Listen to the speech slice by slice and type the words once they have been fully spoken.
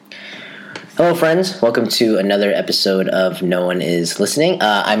Hello, friends. Welcome to another episode of No One Is Listening.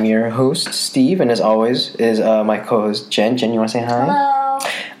 I'm your host, Steve, and as always is my co-host, Jen. Jen, you want to say hi?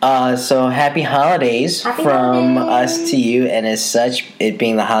 Hello. So happy holidays from us to you, and as such, it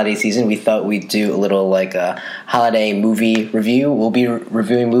being the holiday season, we thought we'd do a little holiday movie review. We'll be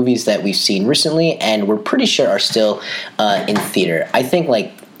reviewing movies that we've seen recently, and we're pretty sure are still in theater. I think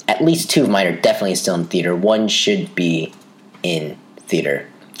at least two of mine are definitely still in theater. One should be in theater,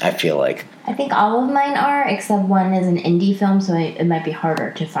 I feel like. I think all of mine are, except one is an indie film, so it might be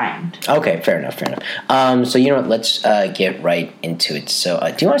harder to find. Okay, fair enough. So you know what? Let's get right into it. So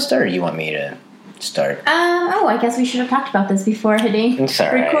do you want to start, or do you want me to start? I guess we should have talked about this before hitting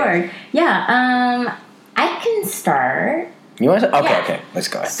record. Yeah, I can start. You want to? Okay, yeah. Okay, let's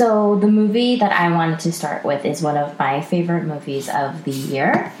go. So the movie that I wanted to start with is one of my favorite movies of the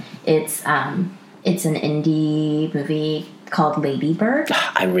year. It's an indie movie called Lady Bird.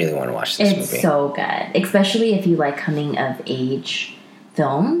 I really want to watch this movie. It's so good, especially if you like coming of age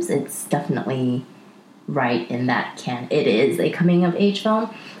films. It's definitely right in that can. It is a coming of age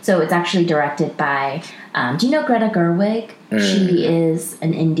film. So it's actually directed by. Do you know Greta Gerwig? She is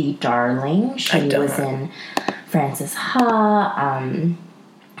an indie darling. She was in Frances Ha.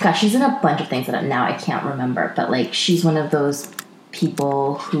 Gosh, she's in a bunch of things that now I can't remember. But she's one of those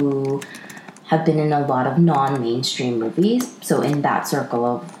people who have been in a lot of non-mainstream movies. So in that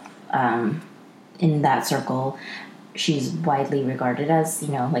circle, she's widely regarded as,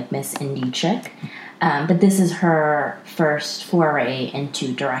 Miss Indie Chick. But this is her first foray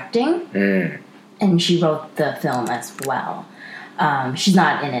into directing. And she wrote the film as well. She's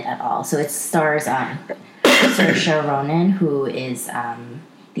not in it at all. So it stars Saoirse Ronan, who is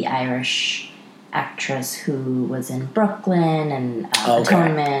the Irish actress who was in Brooklyn and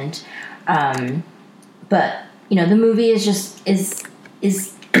Atonement. But the movie is just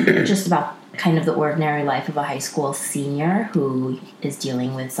just about kind of the ordinary life of a high school senior who is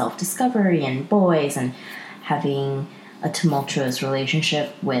dealing with self-discovery and boys and having a tumultuous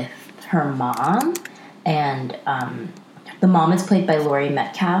relationship with her mom. And the mom is played by Laurie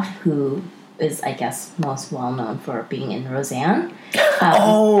Metcalf, who is, I guess, most well known for being in Roseanne.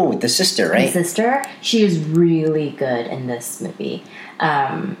 The sister, right? The sister. She is really good in this movie.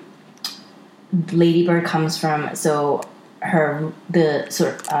 Lady Bird comes from Saoirse's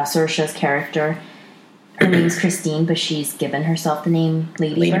character. Her name's Christine, but she's given herself the name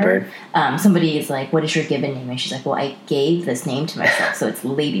Lady Bird. Somebody is like, "What is your given name?" And she's like, "Well, I gave this name to myself, so it's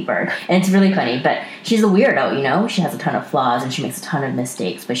Lady Bird." And it's really funny, but she's a weirdo. She has a ton of flaws and she makes a ton of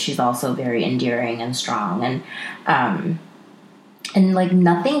mistakes, but she's also very endearing and strong. And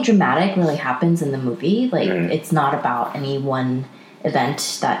nothing dramatic really happens in the movie. It's not about any one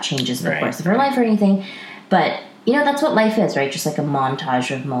event that changes the course of her life or anything, but that's what life is, right? Just like a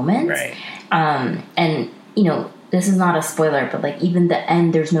montage of moments, right? And this is not a spoiler, but even the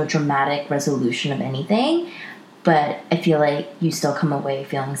end, there's no dramatic resolution of anything, but I feel like you still come away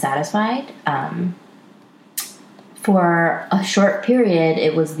feeling satisfied. For a short period,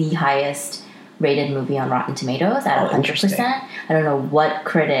 it was the highest rated movie on Rotten Tomatoes at 100%. I don't know what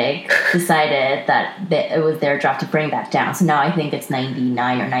critic decided that it was their job to bring that down. So now I think it's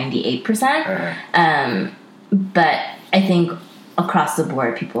 99 or 98%. But I think across the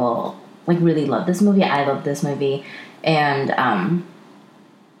board, people really love this movie. I love this movie, and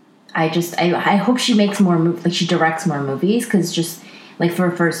I hope she makes more movies. She directs more movies, because just for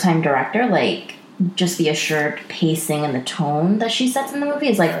a first time director, just the assured pacing and the tone that she sets in the movie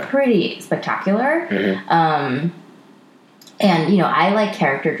is pretty spectacular. And I like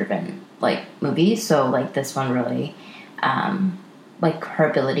character driven movies, so this one really her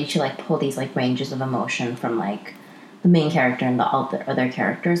ability to pull these ranges of emotion from the main character and all the other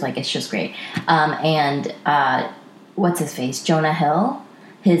characters, it's just great. And what's his face, Jonah Hill,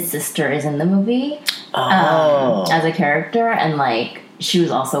 his sister is in the movie as a character, and she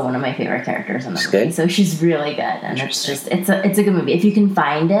was also one of my favorite characters in the movie. Good. So she's really good, and it's a good movie. If you can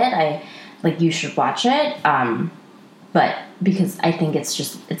find it, you should watch it. But because I think it's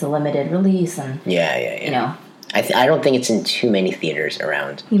a limited release, and I don't think it's in too many theaters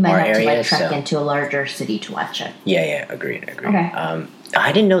around you might our have area, to trek into a larger city to watch it. Yeah, agreed. Okay.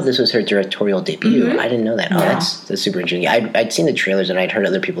 I didn't know this was her directorial debut. I didn't know that. Oh, that's super interesting. I'd seen the trailers, and I'd heard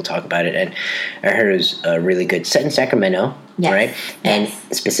other people talk about it, and I heard it was really good. Set in Sacramento, right? Yes. And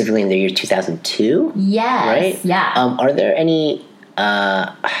specifically in the year 2002? Yes. Right? Yeah. Are there any...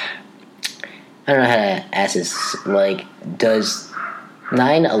 I don't know how to ask this. Does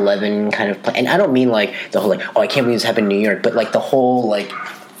 9/11 kind of play... And I don't mean the whole I can't believe this happened in New York, but the whole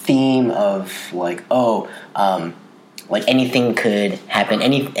theme of like anything could happen.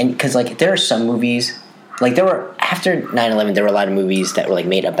 Because like there are some movies, like there were after 9/11, there were a lot of movies that were like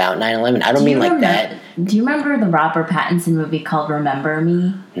made about 9/11. I don't mean like that. Do you remember the Robert Pattinson movie called Remember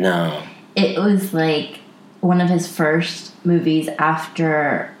Me? No. It was like one of his first movies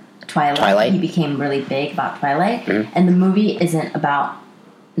after Twilight. He became really big about Twilight, and the movie isn't about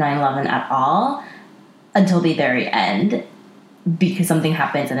 9/11 at all until the very end, because something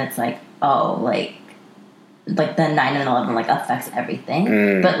happens and it's like, oh, like the 9/11 like affects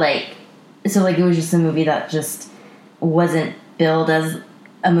everything. But like, so like it was just a movie that just wasn't billed as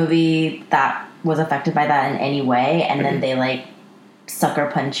a movie that was affected by that in any way, and then they like sucker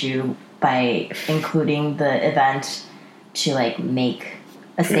punch you by including the event to like make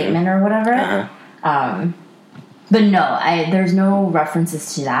a statement or whatever. But no, there's no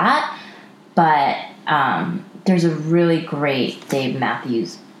references to that. But there's a really great Dave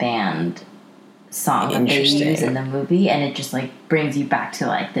Matthews Band song that they use in the movie, and it just like brings you back to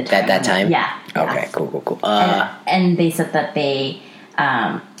like the time. That time? Yeah. Okay, cool. And they said that they,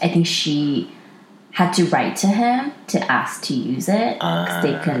 I think she had to write to him to ask to use it because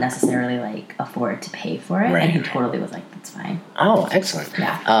they couldn't necessarily like afford to pay for it, and he totally was like, "That's fine." Oh, excellent.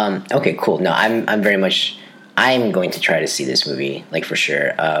 Yeah. Okay, cool. No, I'm very much. I'm going to try to see this movie, like for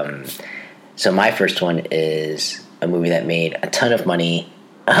sure. So my first one is a movie that made a ton of money.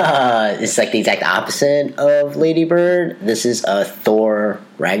 It's like the exact opposite of Lady Bird. This is Thor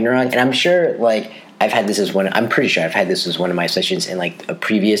Ragnarok, and I'm sure like. I'm pretty sure I've had this as one of my sessions in like a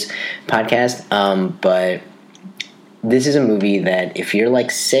previous podcast. But this is a movie that if you're like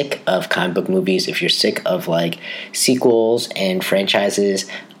sick of comic book movies, if you're sick of like sequels and franchises,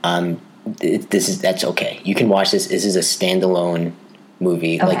 that's okay. You can watch this. This is a standalone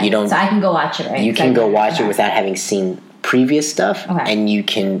movie. Okay. Like you don't. So I can go watch it, right? You can go watch it without having seen previous stuff, and you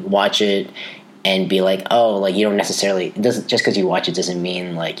can watch it and be like, oh, like you don't necessarily. It doesn't just because you watch it doesn't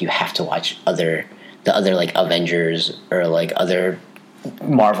mean like you have to watch the other like Avengers or like other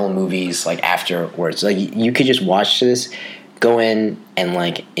Marvel movies like afterwards. Like you could just watch this, go in and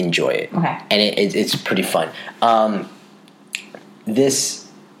like enjoy it. Okay. And it's pretty fun. This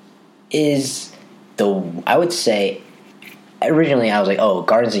is I would say originally I was like, oh,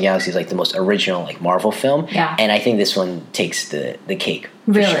 Guardians of the Galaxy is like the most original like Marvel film. Yeah. And I think this one takes the cake.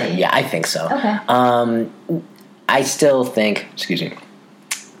 For really? Sure. Yeah, I think so. Okay. I still think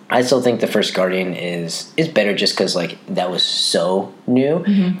the first Guardian is better just because like that was so new,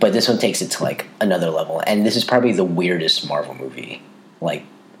 but this one takes it to like another level, and this is probably the weirdest Marvel movie like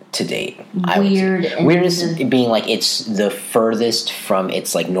to date. Weirdest being like it's the furthest from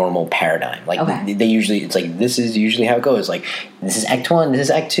its like normal paradigm. Like they usually it's like this is usually how it goes. Like this is Act 1, this is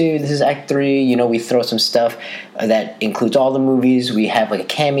Act 2, this is Act 3. You know, we throw some stuff that includes all the movies. We have like a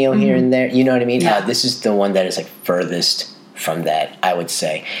cameo here and there. You know what I mean? Yeah. This is the one that is like furthest from that, I would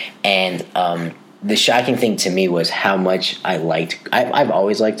say. And the shocking thing to me was how much I've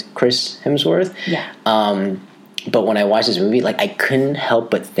always liked Chris Hemsworth. Yeah. But when I watched this movie, like I couldn't help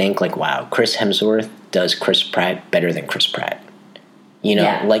but think like, wow, Chris Hemsworth does Chris Pratt better than Chris Pratt. You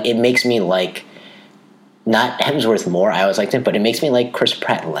know, like it makes me like not Hemsworth more. I always liked him, but it makes me like Chris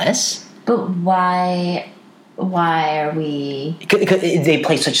Pratt less. But why are we? Because they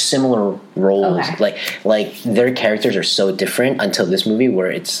play such similar roles. Okay. Like their characters are so different until this movie, where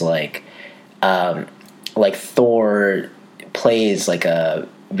it's like Thor plays like a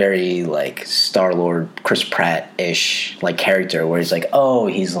very like Star-Lord Chris Pratt-ish like character, where he's like, oh,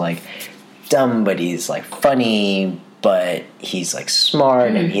 he's like dumb, but he's like funny, but he's like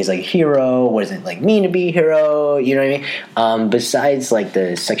smart, and he's like a hero. What does it like mean to be a hero? You know what I mean? Besides like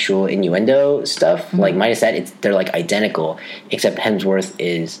the sexual innuendo stuff, like minus that, they're like identical, except Hemsworth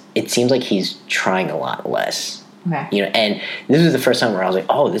it seems like he's trying a lot less. Okay. You know, and this was the first time where I was like,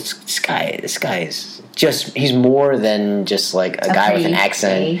 oh, this guy is just, he's more than just like a guy with an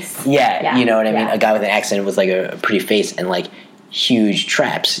accent. Yeah, you know what I mean? A guy with an accent with like a pretty face and like huge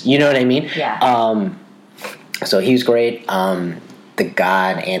traps. You know what I mean? Yeah. So he was great. The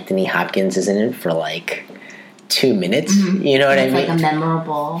god Anthony Hopkins is in it for like 2 minutes. You know what I mean? Like a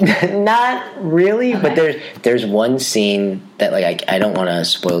memorable. Not really, but there's one scene that like I don't want to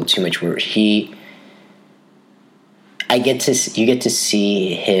spoil too much, where you get to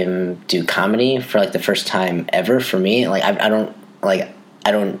see him do comedy for like the first time ever for me. Like I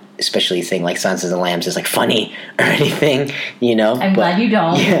don't especially think like Silence of the Lambs is like funny or anything, you know. I'm glad you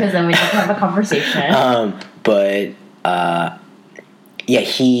don't, because then we just have a conversation.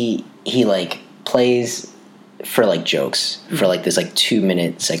 He like plays for like jokes for like this like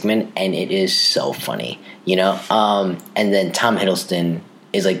 2-minute segment, and it is so funny, you know. And then Tom Hiddleston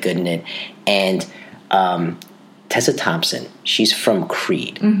is like good in it, and Tessa Thompson. She's from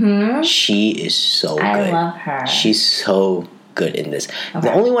Creed. She is so good. I love her. She's so good in this. Okay.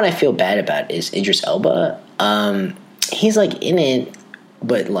 The only one I feel bad about is Idris Elba. He's like in it,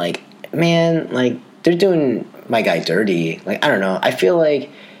 but like, man, like they're doing my guy dirty. Like, I don't know. I feel like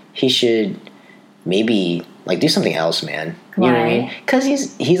he should maybe like do something else, man. You know what I mean? Because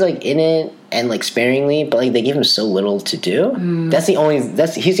he's like in it and like sparingly, but like they give him so little to do. He's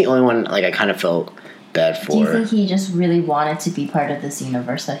the only one like I kind of felt bad for. Do you think he just really wanted to be part of this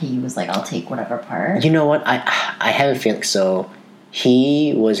universe that he was like, I'll take whatever part? You know what? I have a feeling. So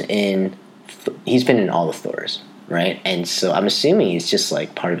he's been in all the Thors, right? And so I'm assuming it's just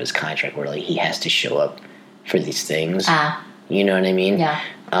like part of his contract where like he has to show up for these things. You know what I mean? Yeah.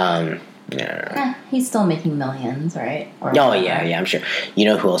 Yeah. He's still making millions, right? Yeah, I'm sure. You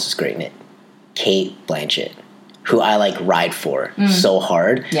know who else is great in it? Cate Blanchett, who I like ride for so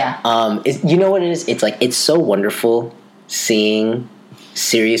hard. Yeah. You know what it is? It's like it's so wonderful seeing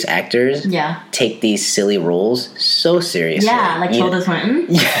serious actors take these silly roles so seriously. Yeah, like Tilda Swinton.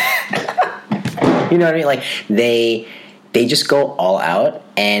 Yeah. You know what I mean? Like they just go all out,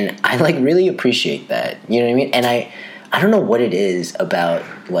 and I like really appreciate that. You know what I mean? And I don't know what it is about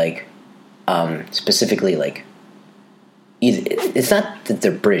like specifically like it's not that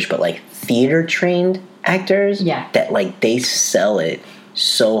they're British, but like theater trained actors that like they sell it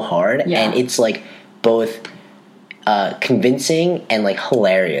so hard, and it's like both convincing and like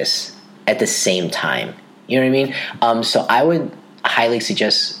hilarious at the same time. You know what I mean? So I would highly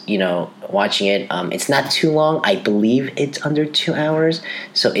suggest watching it. It's not too long. I believe it's under 2 hours,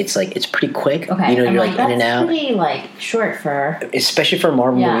 so it's like it's pretty quick. Okay, you're like in and out. Pretty like short for, especially for a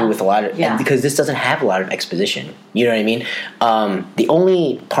Marvel movie with a lot of because this doesn't have a lot of exposition. You know what I mean? The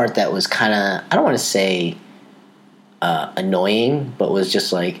only part that was kind of, I don't want to say annoying, but was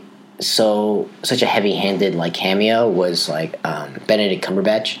just like such a heavy-handed like cameo was like Benedict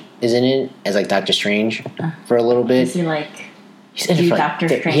Cumberbatch is in it as like Doctor Strange for a little bit. Is he like? He's in it for like,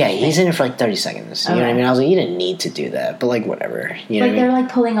 he's in it for like 30 seconds. You know what I mean? I was like, you didn't need to do that, but like whatever. You know what I mean? They're like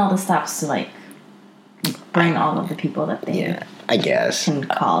pulling all the stops to like bring all of the people that they I guess can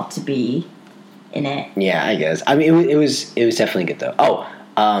call to be in it. Yeah, I guess. I mean, it was definitely good though. Oh,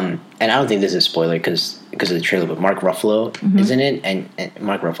 and I don't think this is a spoiler because of the trailer, but Mark Ruffalo is in it, and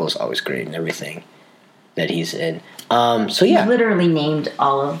Mark Ruffalo is always great in everything that he's in. So yeah, he literally named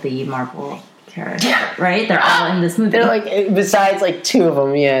all of the Marvel characters, right? They're all in this movie. They're like, besides like two of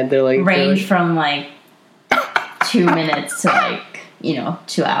them, they're like range from like 2 minutes to like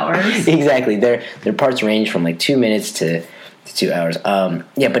 2 hours. Exactly, their parts range from like 2 minutes to 2 hours.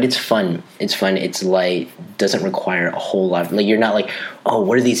 But it's fun. It's fun. It's light. Doesn't require a whole lot. Like you're not like, oh,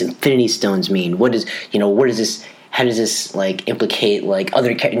 what do these Infinity Stones mean? What does what is this? How does this like implicate like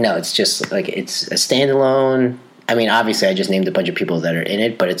other? No, it's just like it's a standalone. I mean, obviously, I just named a bunch of people that are in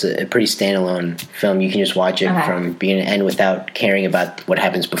it, but it's a pretty standalone film. You can just watch it from beginning to end without caring about what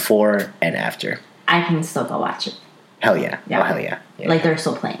happens before and after. I can still go watch it. Hell yeah. Oh, hell yeah. Like they're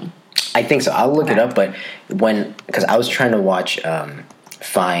still playing. I think so. I'll look it up, but because I was trying to watch,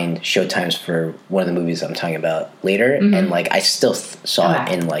 find showtimes for one of the movies I'm talking about later, and like I still saw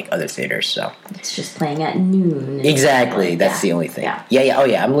it in like other theaters. So it's just playing at noon. Exactly, like, that's the only thing. Yeah. Oh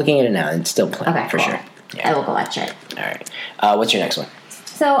yeah, I'm looking at it now, and it's still playing for sure. Yeah. I will go watch it. All right. What's your next one?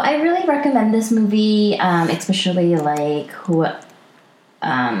 So I really recommend this movie, especially like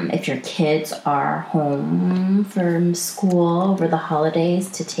if your kids are home from school over the holidays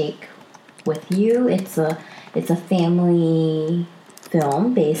to take with you. It's a family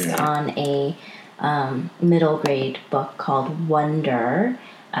film based on a middle grade book called Wonder.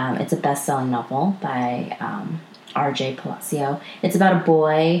 It's a best-selling novel by R.J. Palacio. It's about a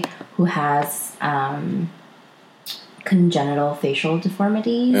boy who has congenital facial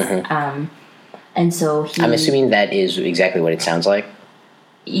deformities, and so I'm assuming that is exactly what it sounds like.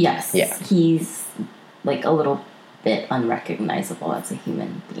 Yes. Yeah. He's like a little bit unrecognizable as a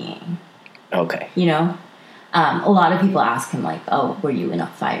human being. Okay. A lot of people ask him like, "Oh, were you in a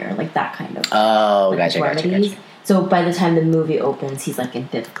fire?" Like that kind of. Oh, gotcha. So by the time the movie opens, he's like in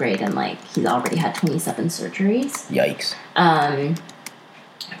 5th grade, and like he's already had 27 surgeries. Yikes.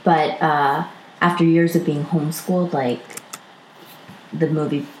 But after years of being homeschooled, like the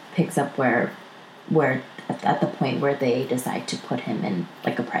movie picks up where at the point where they decide to put him in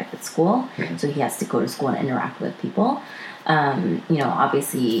like a private school, so he has to go to school and interact with people.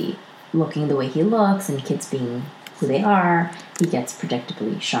 Obviously looking the way he looks and kids being who they are, he gets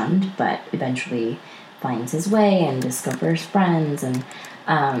predictably shunned, but eventually finds his way and discovers friends, and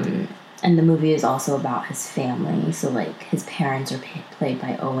And the movie is also about his family. So, like, his parents are played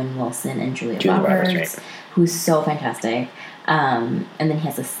by Owen Wilson and Julia Roberts, right. who's so fantastic. And then he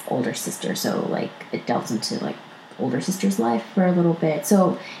has this older sister, so, like, it delves into, like, older sister's life for a little bit.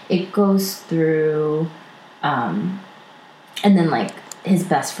 So it goes through, and then, like, his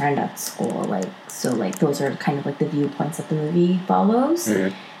best friend at school, like, so, like, those are kind of, like, the viewpoints that the movie follows.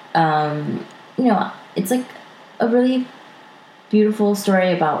 You know, it's, like, a really beautiful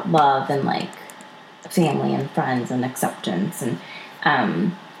story about love and, like, family and friends and acceptance, and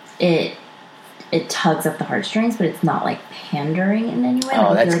it tugs at the heartstrings, but it's not, like, pandering in any way.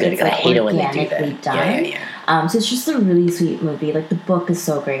 Oh, like, that's good. It's, I like, hate it when they do organically that. done. Yeah. So it's just a really sweet movie. Like, the book is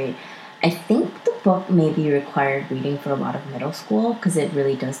so great. I think the book may be required reading for a lot of middle school because it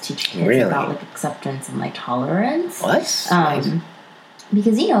really does teach kids about, like, acceptance and, like, tolerance. Well, that's nice.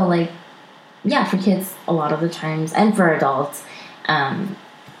 Because, you know, like, yeah, for kids a lot of the times, and for adults,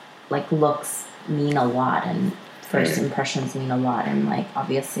 like, looks mean a lot, and first impressions mean a lot, and, like,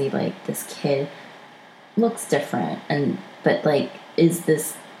 obviously, like, this kid looks different, but, like, is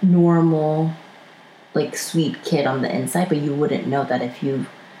this normal, like, sweet kid on the inside, but you wouldn't know that if you've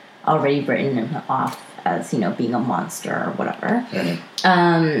already written him off as, you know, being a monster or whatever.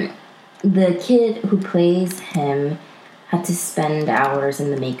 The kid who plays him had to spend hours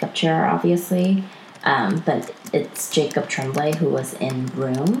in the makeup chair, obviously, but it's Jacob Tremblay, who was in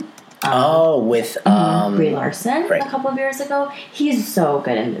Room. With Brie Larson right. a couple of years ago. He's so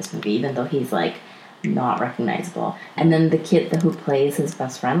good in this movie, even though he's, like, not recognizable. And then the kid who plays his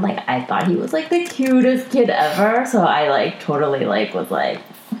best friend, like, I thought he was, like, the cutest kid ever. So I, like, totally, like, was like,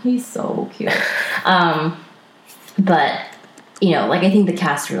 he's so cute. But, you know, like, I think the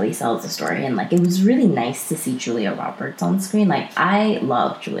cast really sells the story. And, like, it was really nice to see Julia Roberts on screen. Like, I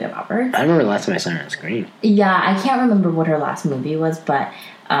love Julia Roberts. I remember the last time I saw her on screen. Yeah, I can't remember what her last movie was, but...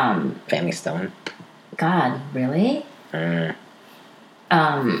 Family Stone. God, really?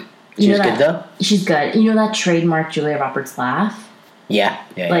 She's good, though? She's good. You know that trademark Julia Roberts laugh? Yeah.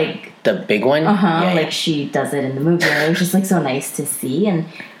 Like... The big one? Like, she does it in the movie. And it was just, like, so nice to see. And,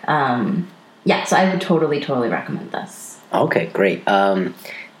 so I would totally recommend this. Okay, great. That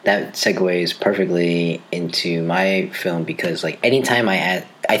segues perfectly into my film because, like, anytime I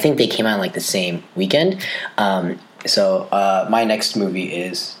think they came out, like, the same weekend. So my next movie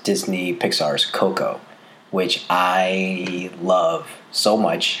is Disney Pixar's Coco, which I love so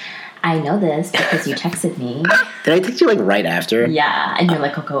much. I know this because you texted me. Did I text you, like, right after? Yeah, and you're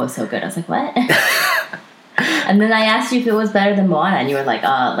like, Coco was so good. I was like, what? And then I asked you if it was better than Moana, and you were like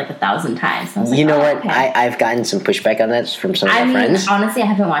 1,000 times. I was like, you know what? Okay. I've gotten some pushback on that from some of my friends. Honestly, I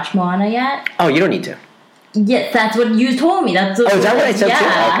haven't watched Moana yet. Oh, you don't need to. Yes, that's what you told me. Is that what I said too?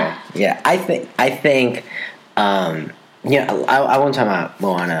 Okay. Yeah, I think I won't talk about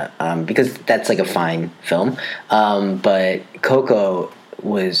Moana because that's, like, a fine film. But Coco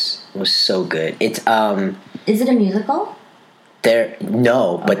was so good. It's Is it a musical? but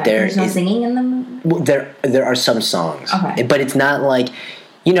there's no singing in the movie? Well, there are some songs. Okay. But it's not like,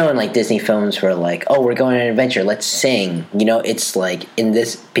 you know, in, like, Disney films where, like, oh, we're going on an adventure, let's sing. You know, it's like in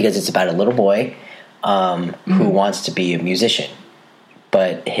this because it's about a little boy who wants to be a musician,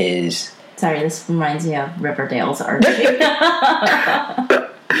 but his... Sorry, this reminds me of Riverdale's Archie.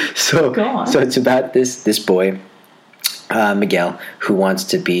 So it's about this boy, Miguel, who wants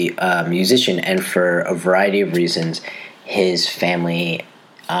to be a musician, and for a variety of reasons, his family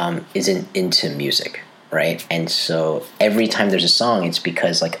isn't into music, right? And so every time there's a song, it's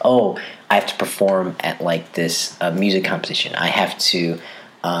because, like, oh, I have to perform at, like, this music competition. I have to,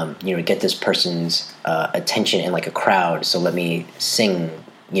 get this person's attention in, like, a crowd. So let me sing.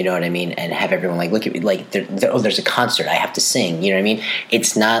 You know what I mean? And have everyone, like, look at me, like, there's a concert, I have to sing. You know what I mean?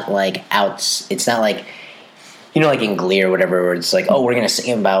 It's not like it's not like, you know, like in Glee or whatever, where it's like, oh, we're gonna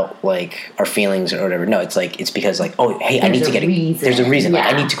sing about, like, our feelings or whatever. No, it's like it's because, like, oh, hey, I need to get there's a reason. Yeah.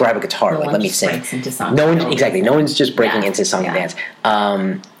 Like, I need to grab a guitar. Like, let me sing. No one's just breaking into song and dance.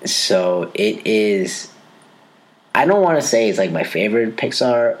 So it is. I don't want to say it's, like, my favorite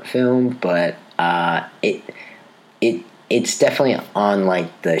Pixar film, but it's definitely on,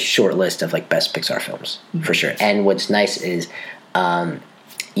 like, the short list of, like, best Pixar films for sure. And what's nice is, I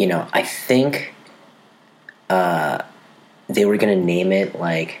think they were gonna name it,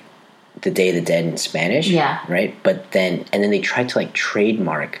 like, The Day of the Dead in Spanish, right? But then they tried to, like,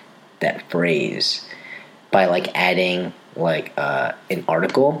 trademark that phrase by, like, adding, like, an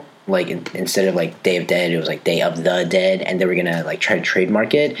article. Like, instead of, like, Day of Dead, it was, like, Day of the Dead, and they were gonna, like, try to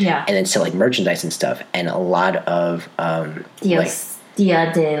trademark it, and then sell, like, merchandise and stuff, and a lot of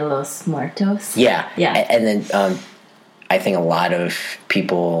Dia de los Muertos. And then I think a lot of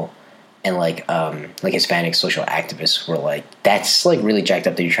people Hispanic social activists were like, that's like really jacked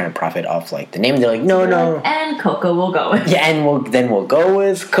up that you're trying to profit off like the name. And they're like, no. And Coco will go with. Yeah, and we'll go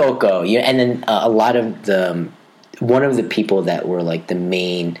with Coco. Yeah, and then a lot of one of the people that were like the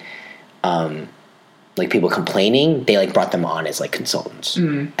main like people complaining, they like brought them on as like consultants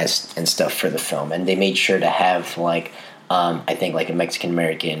and stuff for the film, and they made sure to have like I think like a Mexican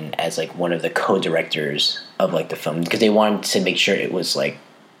American as like one of the co-directors of like the film, because they wanted to make sure it was like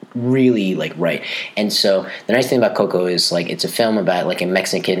really like right. And so the nice thing about Coco is like it's a film about like a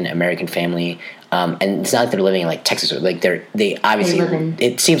Mexican American family, and it's not like they're living in like Texas, or like they obviously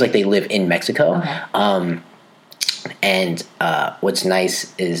it seems like they live in Mexico. Okay. And what's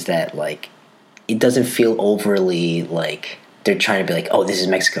nice is that like it doesn't feel overly like they're trying to be like, oh, this is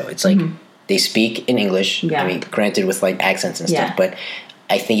Mexico. It's like they speak in English. Yeah. I mean, granted with like accents and stuff, but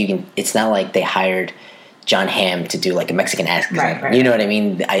I think you can. It's not like they hired John Hamm to do like a Mexican accent. Right. You know what I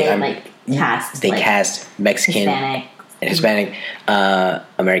mean? They cast Mexican and Hispanic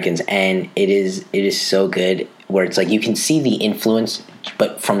Americans, and it is so good. Where it's like you can see the influence,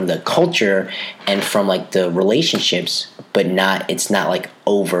 but from the culture and from like the relationships, but it's not like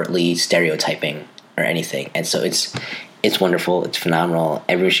overtly stereotyping or anything. And so it's wonderful. It's phenomenal.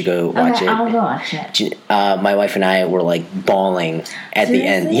 Everyone should go watch it. I'll go watch it. My wife and I were like bawling at the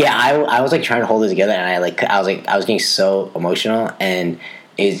end. Yeah, I was like trying to hold it together, and I was getting so emotional, and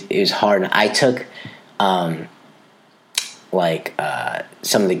it was hard. And I took some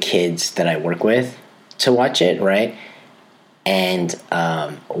of the kids that I work with to watch it, right? And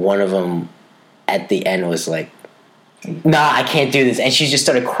one of them at the end was like, nah, I can't do this. And she just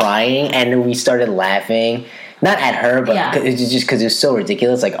started crying, and we started laughing. Not at her, but it's just because it was so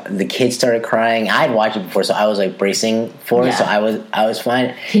ridiculous. Like, the kids started crying. I had watched it before, so I was like bracing for it, so I was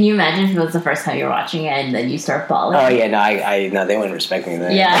fine. Can you imagine if it was the first time you were watching it and then you start bawling? Oh yeah, no, they wouldn't respect me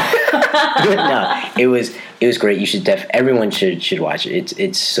then. Yeah. No, it was great. You should everyone should watch it.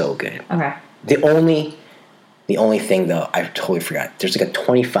 It's so good. Okay. The only thing though, I totally forgot. There's like a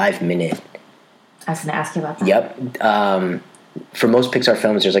 25-minute. I was going to ask you about that. Yep. For most Pixar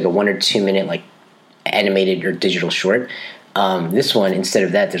films, there's like a 1 or 2 minute like animated or digital short. This one, instead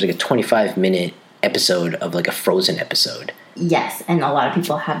of that, there's like a 25-minute episode of like a Frozen episode. Yes, and a lot of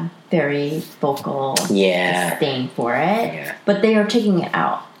people have very vocal disdain for it. Yeah. But they are taking it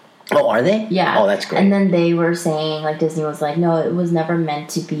out. Oh, are they? Yeah. Oh, that's great. And then they were saying, like, Disney was like, no, it was never meant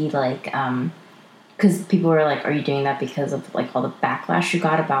to be like, because people were like, are you doing that because of like all the backlash you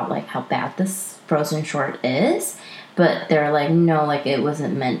got about like how bad this Frozen short is? But they're like, no, like it was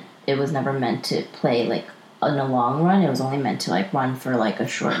never meant to play like in the long run. It was only meant to like run for like a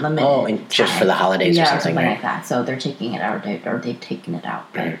short limited and just for the holidays or something, right? Like that. So they're taking it out, or they've taken it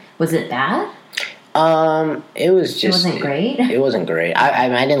out. But was it bad? It was just. It wasn't great. It wasn't great.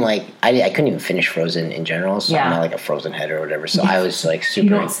 I didn't like. I couldn't even finish Frozen in general. So I'm not like a Frozen head or whatever. So I was like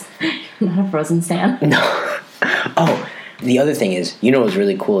super. You're not a Frozen stan? No. Oh, the other thing is, what was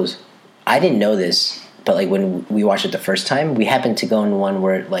really cool is, I didn't know this, but like when we watched it the first time, we happened to go in one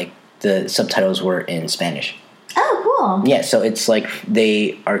where like the subtitles were in Spanish. Oh, cool. Yeah, so it's like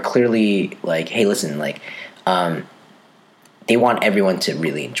they are clearly like, hey, listen, like, they want everyone to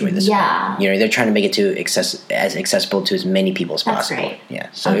really enjoy this film. They're trying to make it as accessible to as many people as possible. Great. Yeah,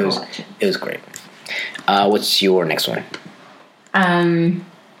 so it was great. What's your next one?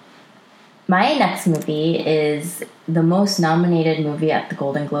 My next movie is the most nominated movie at the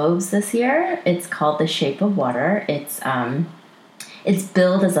Golden Globes this year. It's called The Shape of Water. It's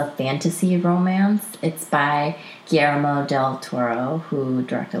billed as a fantasy romance. It's by Guillermo del Toro, who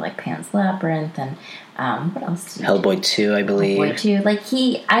directed like Pan's Labyrinth and what else did he Hellboy do? 2, I believe. Hellboy 2. Like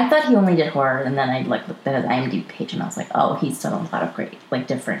I thought he only did horror, and then I like looked at his IMDb page and I was like, oh, he's done a lot of great like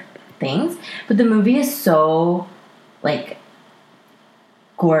different things. But the movie is so like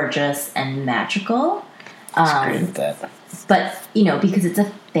gorgeous and magical. I agree with that. But because it's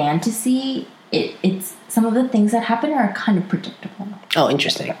a fantasy, it's some of the things that happen are kind of predictable. Oh,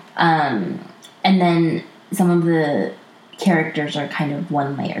 interesting. And then some of the characters are kind of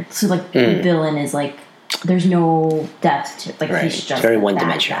one-layered. So like the villain is like there's no depth to it. Like he's just very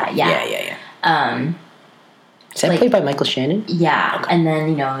one-dimensional. Yeah. Is that played by Michael Shannon? Yeah, okay. And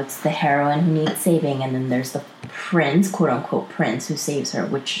then it's the heroine who needs saving, and then there's the prince, quote unquote prince, who saves her,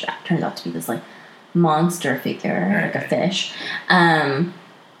 which turns out to be this like monster figure, like a fish.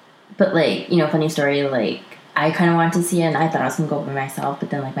 But like funny story, like I kind of wanted to see it, and I thought I was gonna go by myself, but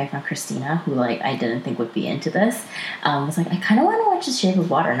then like my friend Christina, who like I didn't think would be into this, was like, I kind of want to watch The Shape of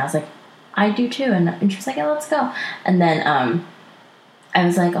Water, and I was like, I do too, and she was like, yeah, let's go, and then I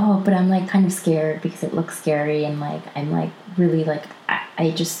was like, oh, but I'm like kind of scared because it looks scary, and like I'm like really like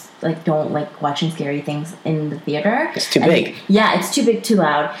I just like don't like watching scary things in the theater. It's too big. Yeah, it's too big, too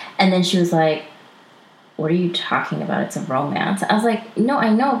loud. And then she was like, what are you talking about? It's a romance. I was like, no,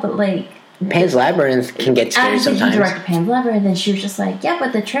 I know, but like Pan's Labyrinth can get scary sometimes. He directed Pan's Labyrinth, and then she was just like, yeah,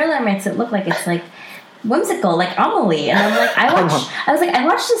 but the trailer makes it look like it's like whimsical, like Amelie. And I'm like, I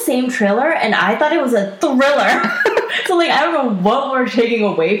watched the same trailer, and I thought it was a thriller. So like, I don't know what we're taking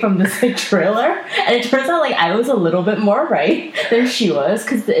away from this like trailer, and it turns out like I was a little bit more right than she was,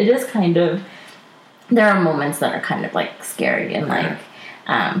 because it is kind of, there are moments that are kind of like scary and like.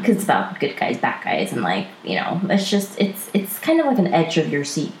 Because it's about good guys, bad guys, and like, you know, it's just it's kind of like an edge of your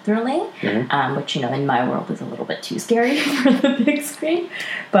seat thrilling, which, you know, in my world is a little bit too scary for the big screen,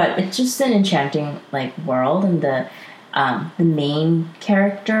 but it's just an enchanting like world, and the main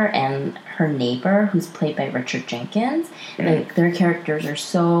character and her neighbor, who's played by Richard Jenkins, like their characters are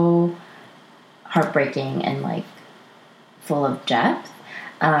so heartbreaking and like full of depth.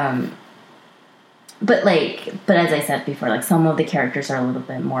 But as I said before, like some of the characters are a little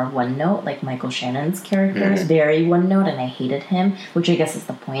bit more one note, like Michael Shannon's character is very one note, and I hated him, which I guess is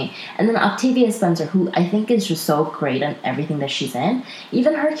the point. And then Octavia Spencer, who I think is just so great in everything that she's in,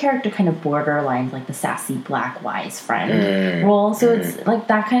 even her character kind of borderlines like the sassy black wise friend role. So it's like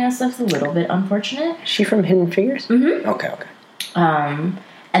that kind of stuff's a little bit unfortunate. Is she from Hidden Figures? Mm-hmm. Okay.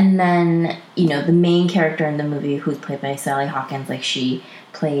 And then, you know, the main character in the movie, who's played by Sally Hawkins, like she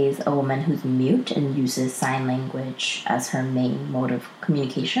plays a woman who's mute and uses sign language as her main mode of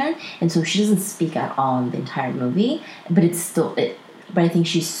communication, and so she doesn't speak at all in the entire movie, but but I think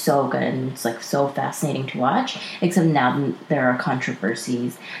she's so good, and it's like so fascinating to watch, except now there are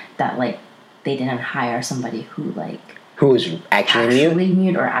controversies that like they didn't hire somebody who is actually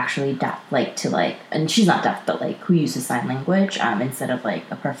mute or actually deaf, like to like, and she's not deaf, but like who uses sign language instead of like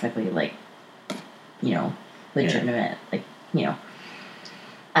a perfectly like, you know, legitimate like, you know.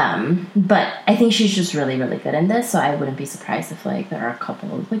 But I think she's just really, really good in this, so I wouldn't be surprised if like there are a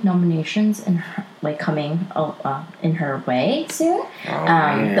couple of like nominations in her, like coming in her way soon.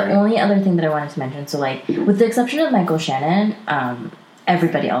 The only other thing that I wanted to mention, so like with the exception of Michael Shannon,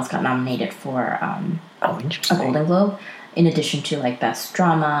 everybody else got nominated for a Golden Globe, in addition to like best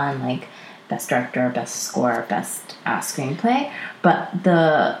drama and like best director, best score, best screenplay. But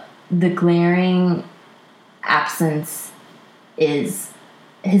the glaring absence is.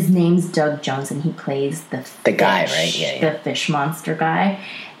 His name's Doug Jones, and he plays the guy, right? Yeah. The fish monster guy.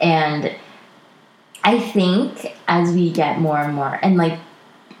 And I think as we get more and more, and like,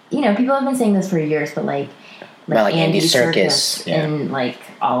 you know, people have been saying this for years, but like Andy Serkis and like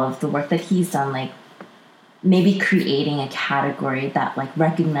all of the work that he's done, like maybe creating a category that like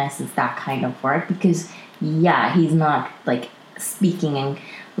recognizes that kind of work, because he's not like speaking and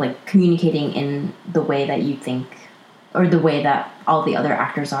like communicating in the way that you think, or the way that all the other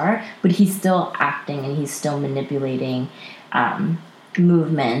actors are, but he's still acting and he's still manipulating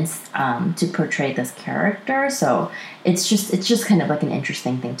movements to portray this character. So it's just kind of like an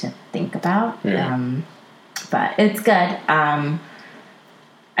interesting thing to think about. But it's good. I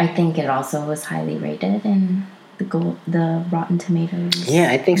think it also was highly rated in the Rotten Tomatoes.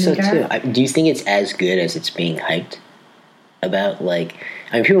 Yeah, I think so too. Do you think it's as good as it's being hyped about? Like,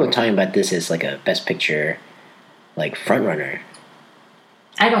 I mean, people are talking about this as like a Best Picture like front runner.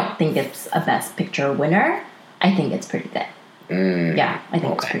 I don't think it's a Best Picture winner. I think it's pretty good. Yeah, I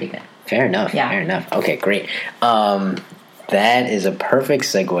think it's pretty good. Fair enough. Yeah. Fair enough. Okay, great. That is a perfect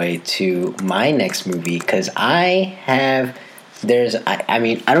segue to my next movie, because I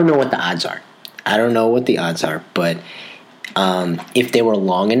mean, I don't know what the odds are. But if they were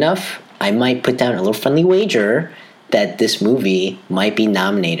long enough, I might put down a little friendly wager that this movie might be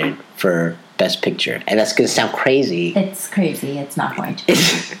nominated for Best Picture. And that's going to sound crazy. It's crazy. It's not going to.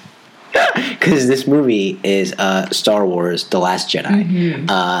 Because this movie is Star Wars The Last Jedi,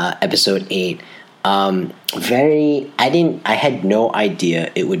 Episode 8. I had no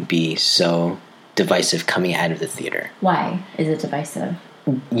idea it would be so divisive coming out of the theater. Why is it divisive?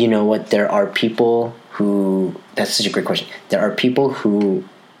 You know what? There are people who... That's such a great question. There are people who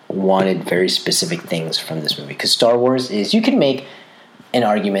wanted very specific things from this movie. Because Star Wars is... You can make an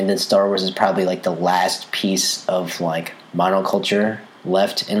argument that Star Wars is probably like the last piece of like monoculture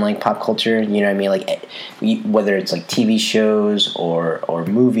left in like pop culture. You know what I mean? Like whether it's like TV shows or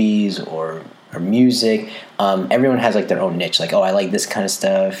movies or music, everyone has like their own niche. Like, oh, I like this kind of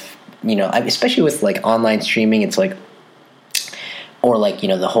stuff. You know, especially with like online streaming, it's like, or like, you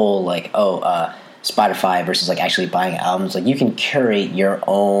know, the whole like Spotify versus like actually buying albums. Like you can curate your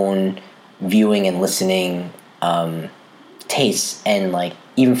own viewing and listening tastes, and like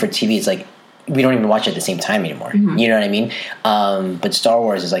even for TV, it's like we don't even watch it at the same time anymore. You know what I mean? But Star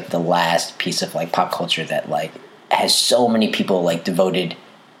Wars is like the last piece of like pop culture that like has so many people like devoted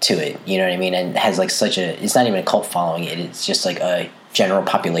to it. You know what I mean? And has like such a, it's not even a cult following. It's just like a general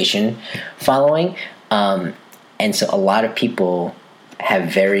population following. And so a lot of people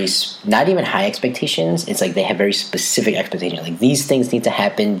have very, not even high expectations. It's like they have very specific expectations. Like these things need to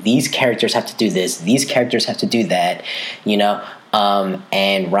happen. These characters have to do this. These characters have to do that. You know?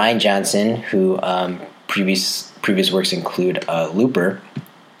 And Rian Johnson, who previous works include Looper,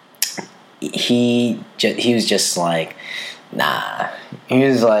 he was just like, nah. He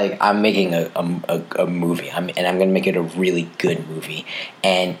was like, I'm making a movie, and I'm going to make it a really good movie.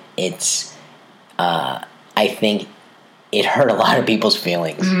 And it's, I think it hurt a lot of people's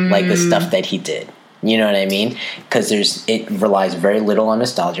feelings, like the stuff that he did. You know what I mean? Because it relies very little on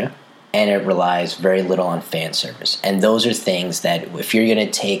nostalgia. And it relies very little on fan service. And those are things that if you're going to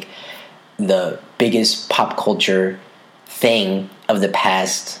take the biggest pop culture thing of the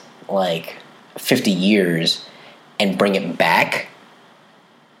past, like, 50 years and bring it back,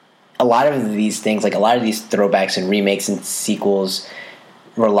 a lot of these things, like a lot of these throwbacks and remakes and sequels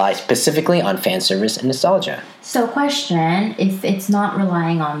rely specifically on fan service and nostalgia. So question, if it's not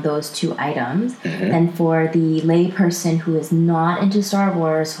relying on those two items, then for the layperson who is not into Star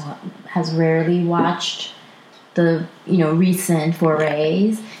Wars, who has rarely watched the recent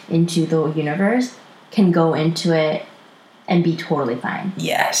forays into the universe, can go into it and be totally fine.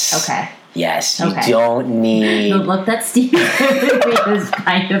 Yes. Okay. Yes, you don't need... The look that Steve is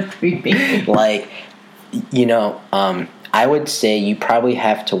kind of creepy. Like, I would say you probably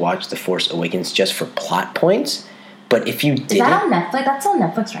have to watch The Force Awakens just for plot points. But if you didn't... Is that on Netflix? That's on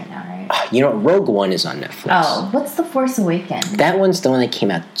Netflix right now, right? Rogue One is on Netflix. Oh, what's The Force Awakens? That one's the one that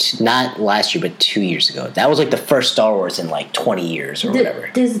came out not last year, but 2 years ago. That was like the first Star Wars in like 20 years or whatever.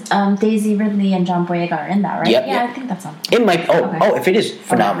 Does Daisy Ridley and John Boyega are in that, right? Yep, I think that's on. It might... if it is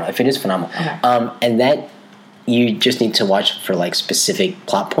phenomenal. If it is phenomenal. Okay. And that you just need to watch for like specific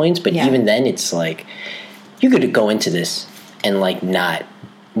plot points. But even then, it's like you could go into this and like not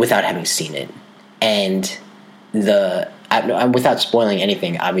without having seen it. And I'm without spoiling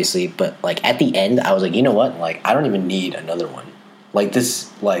anything, obviously, but like at the end, I was like, you know what? Like, I don't even need another one. Like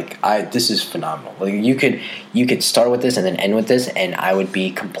this, this is phenomenal. Like you could start with this and then end with this, and I would be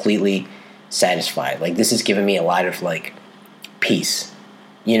completely satisfied. Like this has given me a lot of like peace.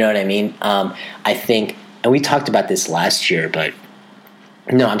 You know what I mean? I think, and we talked about this last year, but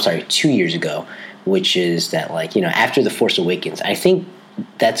no, I'm sorry, 2 years ago, which is that like after The Force Awakens, I think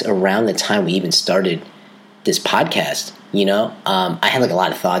that's around the time we even started this podcast. I had like a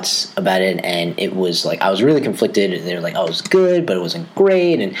lot of thoughts about it, and it was like I was really conflicted. And they were like, "Oh, it was good, but it wasn't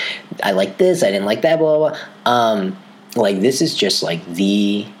great," and I like this, I didn't like that, blah blah blah. Like this is just like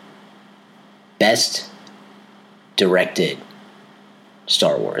the best directed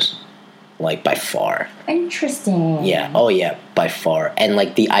Star Wars, like by far. Interesting. Yeah. Oh yeah, by far. And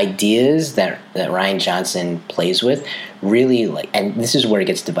like the ideas that Rian Johnson plays with really like, and this is where it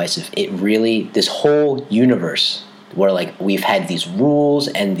gets divisive. It really, this whole universe where like we've had these rules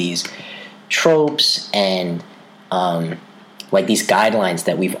and these tropes and like these guidelines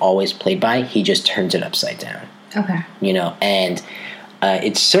that we've always played by, he just turns it upside down. Okay. And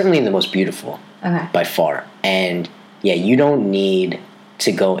it's certainly the most beautiful. Okay. By far. And yeah, you don't need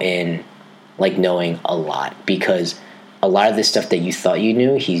to go in like knowing a lot, because a lot of this stuff that you thought you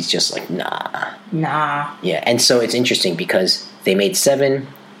knew, he's just like, nah. Yeah, and so it's interesting because they made 7,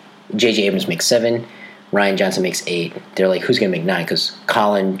 J.J. Abrams makes 7, Rian Johnson makes 8. They're like, who's going to make 9? Because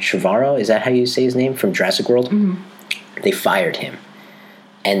Colin Trevorrow, is that how you say his name, from Jurassic World? Mm-hmm. They fired him.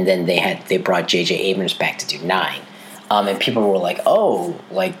 And then they brought J.J. Abrams back to do 9. And people were like, oh,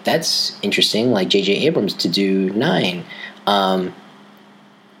 like, that's interesting, like J.J. Abrams to do 9.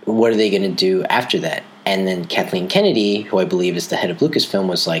 What are they going to do after that? And then Kathleen Kennedy, who I believe is the head of Lucasfilm,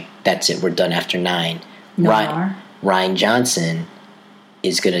 was like, that's it, we're done after 9. Rian Johnson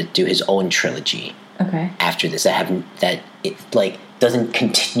is going to do his own trilogy. Okay. After this, that doesn't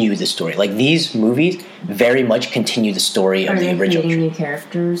continue the story. Like these movies very much continue the story of the original. Are they creating new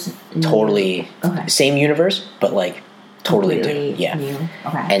characters? Totally. Okay. Same universe, but like totally different. Yeah. New.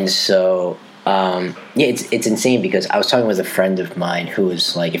 Okay. And so, it's insane because I was talking with a friend of mine who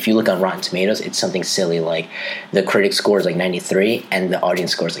was like, if you look on Rotten Tomatoes, it's something silly like the critic score is like 93 and the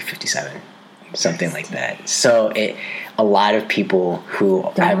audience score is like 57, something like that. So a lot of people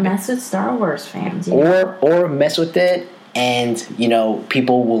who don't mess with Star Wars fans, or mess with it, and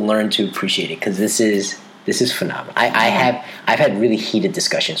people will learn to appreciate it because this is This is phenomenal. I've had really heated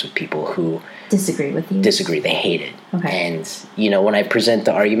discussions with people who disagree with you. They hate it. Okay. And when I present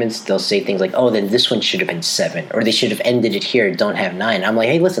the arguments, they'll say things like, "Oh, then this one should have been 7, or they should have ended it here. Don't have 9." I'm like,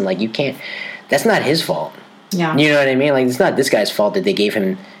 "Hey, listen, like you can't. That's not his fault. Yeah. You know what I mean? Like it's not this guy's fault that they gave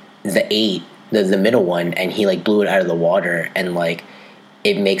him the 8, the middle one, and he like blew it out of the water, and like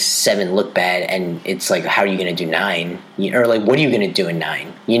it makes 7 look bad, and it's like, how are you going to do 9? Or like, what are you going to do in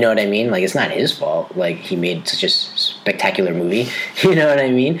 9? You know what I mean? Like it's not his fault. Like he made such a spectacular movie. You know what I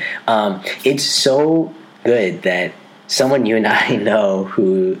mean? It's so good that someone you and I know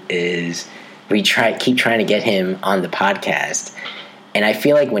we keep trying to get him on the podcast, and I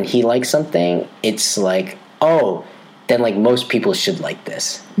feel like when he likes something, it's like, oh, then like most people should like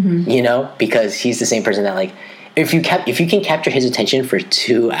this, because he's the same person that like if you can capture his attention for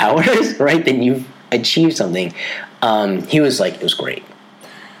 2 hours, right, then you've achieved something. He was like, it was great.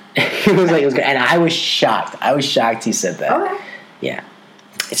 He was like, it was great, and I was shocked. He said that. Okay. Yeah.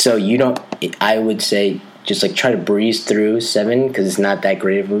 So I would say just like try to breeze through 7 because it's not that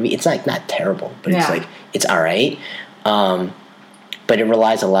great of a movie. It's like not terrible, but it's like it's all right. But it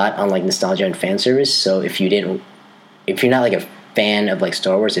relies a lot on like nostalgia and fan service. So if you're not like a fan of like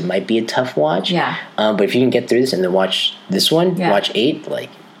Star Wars, it might be a tough watch. Yeah. But if you can get through this and then watch this one, watch 8, like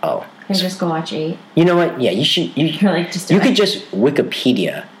Can I just go watch 8? You know what? Yeah, you should. You could just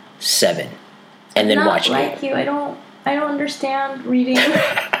Wikipedia 7 and then watch 8. Like you, I don't understand reading.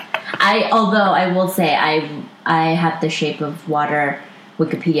 Although I will say I had the Shape of Water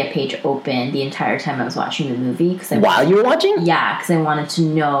Wikipedia page open the entire time I was watching the movie. While you were watching? Yeah, because I wanted to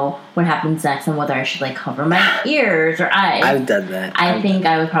know what happens next and whether I should like cover my ears or eyes. I've done that. I think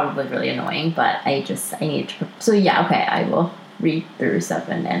I was probably really annoying, but I need to. So yeah, okay, I will read through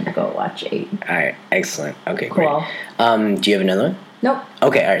 7 and go watch 8. All right, excellent. Okay, cool. Great. Do you have another one? Nope.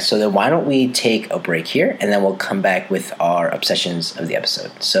 Okay, all right. So then why don't we take a break here, and then we'll come back with our obsessions of the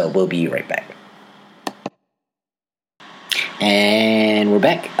episode. So we'll be right back. And we're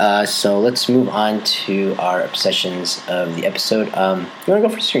back. So let's move on to our obsessions of the episode. You want to go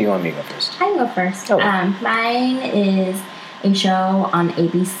first, or you want me to go first? I can go first. Oh. Mine is a show on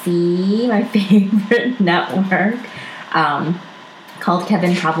ABC, my favorite network, called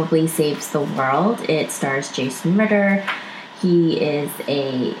Kevin Probably Saves the World. It stars Jason Ritter. He is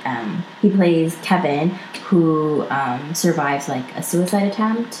he plays Kevin, who survives like a suicide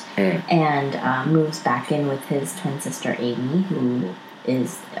attempt and moves back in with his twin sister Amy, who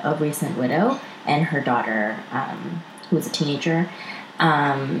is a recent widow, and her daughter, who is a teenager.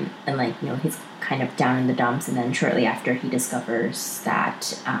 And like, he's kind of down in the dumps, and then shortly after he discovers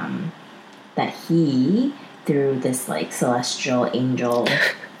that that he, through this like celestial angel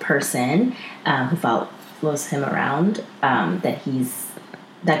person who follows him around,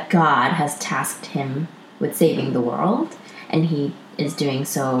 that God has tasked him with saving the world, and he is doing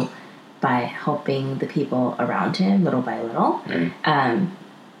so by helping the people around him little by little.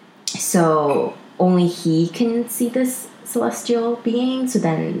 So only he can see this celestial being, so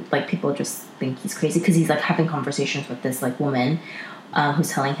then like people just think he's crazy because he's like having conversations with this like woman who's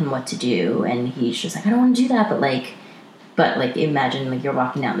telling him what to do, and he's just like, I don't want to do that, but like imagine like you're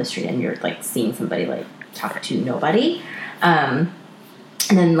walking down the street and you're like seeing somebody like talk to nobody.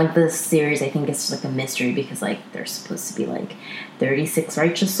 And then like this series, I think it's just like a mystery because like there's supposed to be like 36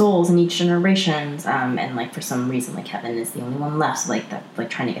 righteous souls in each generations, and like for some reason like Kevin is the only one left, so like that, like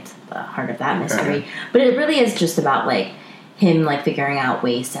trying to get to the heart of that mystery. But it really is just about like him like figuring out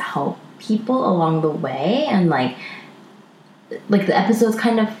ways to help people along the way, and like the episodes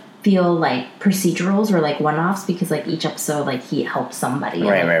kind of feel like procedurals or like one-offs because like each episode like he helps somebody,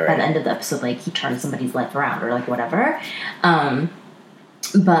 right. By the end of the episode like he turns somebody's life around or like whatever.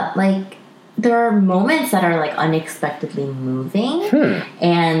 But like there are moments that are like unexpectedly moving,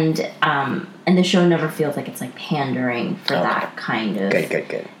 and the show never feels like it's like pandering for that kind of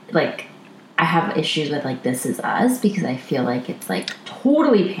good. Like I have issues with like This Is Us because I feel like it's like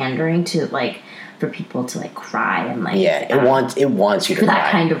totally pandering to like for people to like cry and like it wants you to for cry.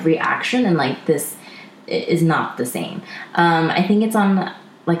 that kind of reaction, and like this is not the same. I think it's on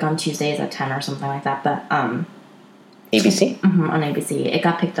like on Tuesdays at 10 or something like that, but ABC? On ABC. It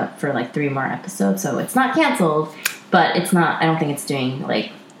got picked up for like 3 more episodes, so it's not canceled, but it's not, I don't think it's doing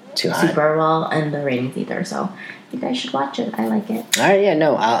like too high, super well in the ratings either, so you guys should watch it. I like it. All right, yeah,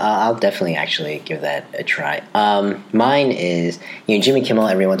 no, I'll definitely actually give that a try. Mine is, Jimmy Kimmel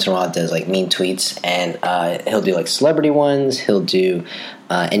every once in a while does like mean tweets, and he'll do like celebrity ones, he'll do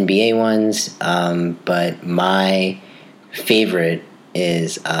NBA ones, but my favorite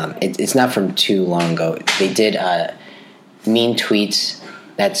is, it's not from too long ago. They did mean tweets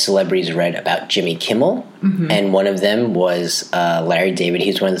that celebrities read about Jimmy Kimmel, and one of them was Larry David.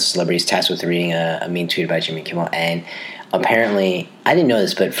 He's one of the celebrities tasked with reading a mean tweet about Jimmy Kimmel, and apparently, I didn't know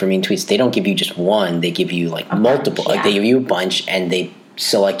this, but for mean tweets, they don't give you just one; they give you like multiple. Like they give you a bunch, and they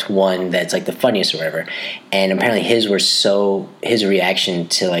select one that's like the funniest or whatever. And apparently, his reaction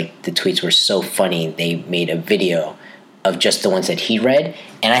to like the tweets were so funny. They made a video of just the ones that he read,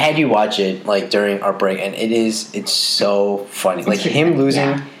 and I had you watch it like during our break, and it's so funny. Like him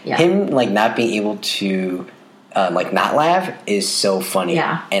losing, him like not being able to like not laugh is so funny.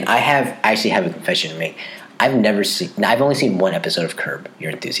 Yeah. And I actually have a confession to make. I've only seen one episode of Curb Your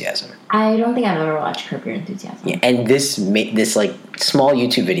Enthusiasm. I don't think I've ever watched Curb Your Enthusiasm. Yeah, and this like small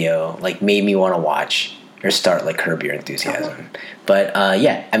YouTube video like made me want to watch or start like Curb Your Enthusiasm. Okay. But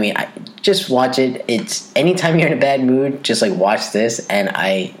yeah, I mean, just watch it. It's anytime you're in a bad mood, just like watch this, and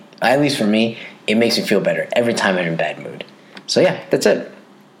at least for me, it makes me feel better every time I'm in a bad mood. So yeah, that's it.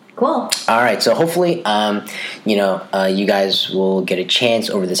 Cool. All right, so hopefully, you guys will get a chance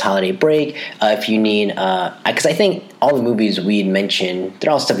over this holiday break. If you need, because I think all the movies we mentioned,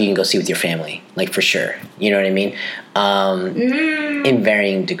 they're all stuff you can go see with your family, like for sure. You know what I mean? In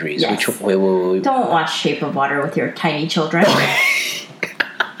varying degrees. Yes. Don't watch Shape of Water with your tiny children.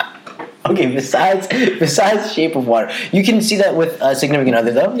 Okay, besides Shape of Water, you can see that with a significant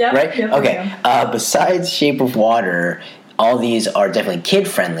other, though, right? Yep, okay. Besides Shape of Water, all these are definitely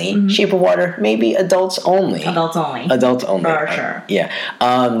kid-friendly. Mm-hmm. Shape of Water, maybe adults only. Adults only. For sure. Yeah.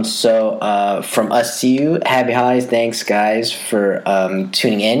 So from us to you, happy holidays. Thanks, guys, for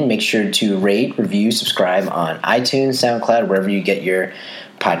tuning in. Make sure to rate, review, subscribe on iTunes, SoundCloud, wherever you get your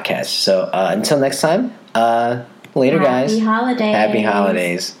podcasts. So until next time, later, guys. Happy holidays. Happy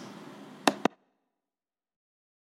holidays.